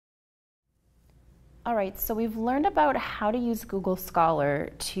All right, so we've learned about how to use Google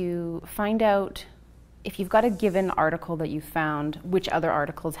Scholar to find out if you've got a given article that you found, which other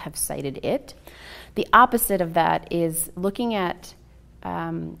articles have cited it. The opposite of that is looking at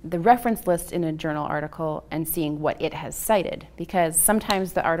the reference list in a journal article and seeing what it has cited, because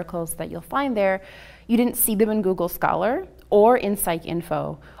sometimes the articles that you'll find there, you didn't see them in Google Scholar or in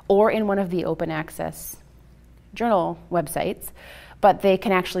PsycInfo or in one of the open access journal websites, but they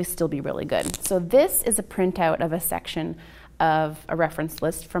can actually still be really good. So this is a printout of a section of a reference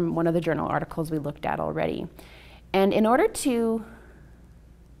list from one of the journal articles we looked at already. And in order to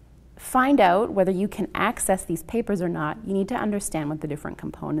find out whether you can access these papers or not, you need to understand what the different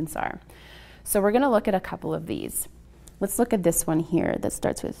components are. So we're going to look at a couple of these. Let's look at this one here that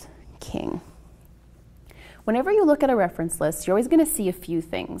starts with King. Whenever you look at a reference list, you're always going to see a few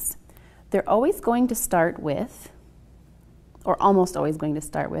things. They're always going to start with, or almost always going to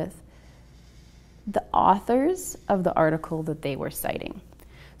start with, the authors of the article that they were citing.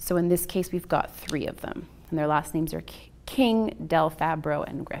 So in this case, we've got 3 of them, and their last names are King, Del Fabro,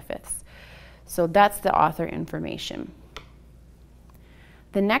 and Griffiths. So that's the author information.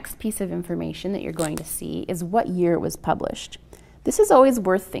 The next piece of information that you're going to see is what year it was published. This is always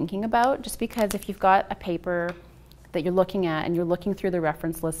worth thinking about, just because if you've got a paper that you're looking at and you're looking through the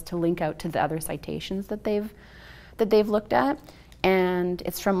reference list to link out to the other citations that they've looked at, and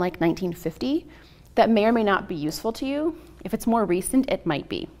it's from like 1950, that may or may not be useful to you. If it's more recent, it might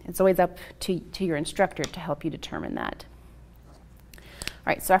be. It's always up to your instructor to help you determine that. All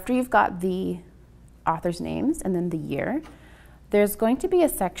right, so after you've got the author's names and then the year, there's going to be a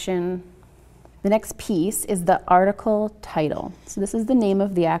section. The next piece is the article title. So this is the name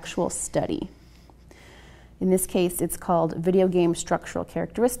of the actual study. In this case, it's called Video Game Structural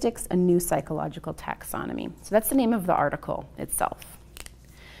Characteristics, a New Psychological Taxonomy. So that's the name of the article itself.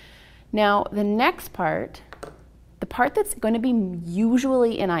 Now, the next part, the part that's going to be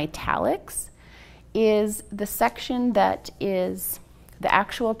usually in italics, is the section that is the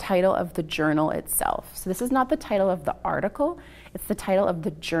actual title of the journal itself. So this is not the title of the article, it's the title of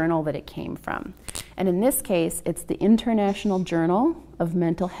the journal that it came from. And in this case, it's the International Journal of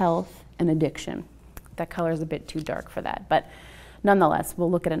Mental Health and Addiction. That color is a bit too dark for that, but nonetheless, we'll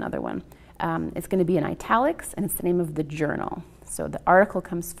look at another one. It's going to be in italics, and it's the name of the journal. So the article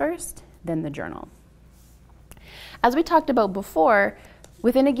comes first, then the journal. As we talked about before,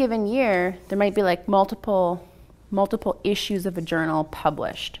 within a given year, there might be like multiple issues of a journal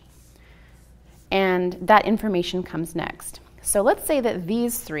published, and that information comes next. So let's say that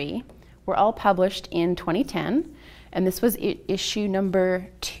these 3 were all published in 2010, and this was issue number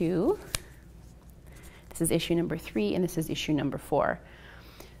 2. This is issue number 3, and this is issue number 4.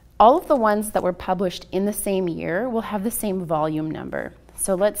 All of the ones that were published in the same year will have the same volume number.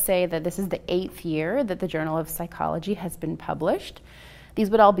 So let's say that this is the 8th year that the Journal of Psychology has been published.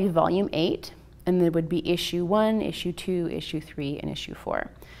 These would all be volume 8, and there would be issue 1, issue 2, issue 3, and issue 4.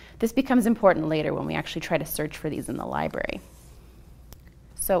 This becomes important later when we actually try to search for these in the library.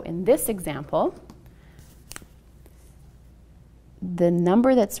 So in this example, the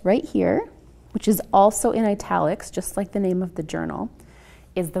number that's right here, which is also in italics, just like the name of the journal,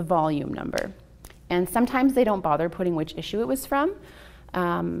 is the volume number. And sometimes they don't bother putting which issue it was from.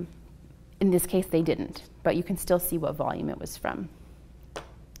 In this case, they didn't, but you can still see what volume it was from.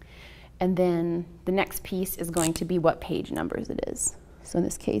 And then the next piece is going to be what page numbers it is. So in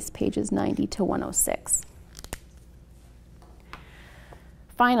this case, pages 90 to 106.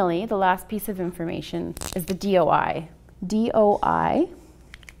 Finally, the last piece of information is the DOI. DOI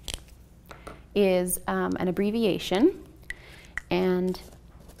is an abbreviation, and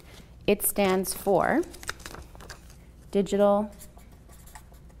it stands for Digital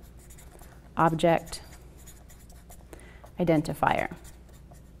Object Identifier.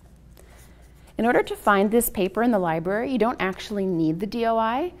 In order to find this paper in the library, you don't actually need the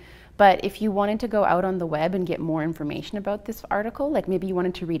DOI, but if you wanted to go out on the web and get more information about this article, like maybe you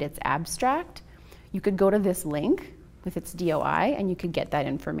wanted to read its abstract, you could go to this link with its DOI and you could get that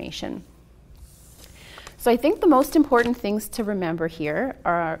information. So I think the most important things to remember here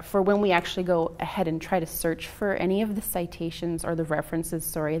are for when we actually go ahead and try to search for any of the citations or the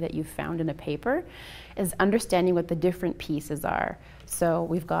references, that you've found in a paper, is understanding what the different pieces are. So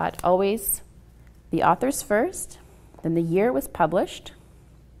we've got always the authors first, then the year it was published,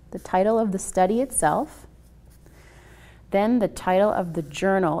 the title of the study itself, then the title of the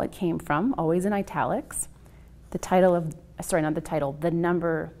journal it came from, always in italics, the title of, sorry, not the title, the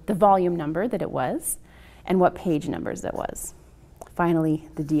number, the volume number that it was, and what page numbers it was. Finally,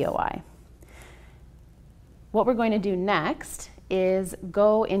 the DOI. What we're going to do next is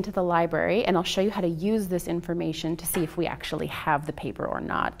go into the library, and I'll show you how to use this information to see if we actually have the paper or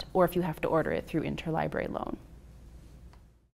not, or if you have to order it through interlibrary loan.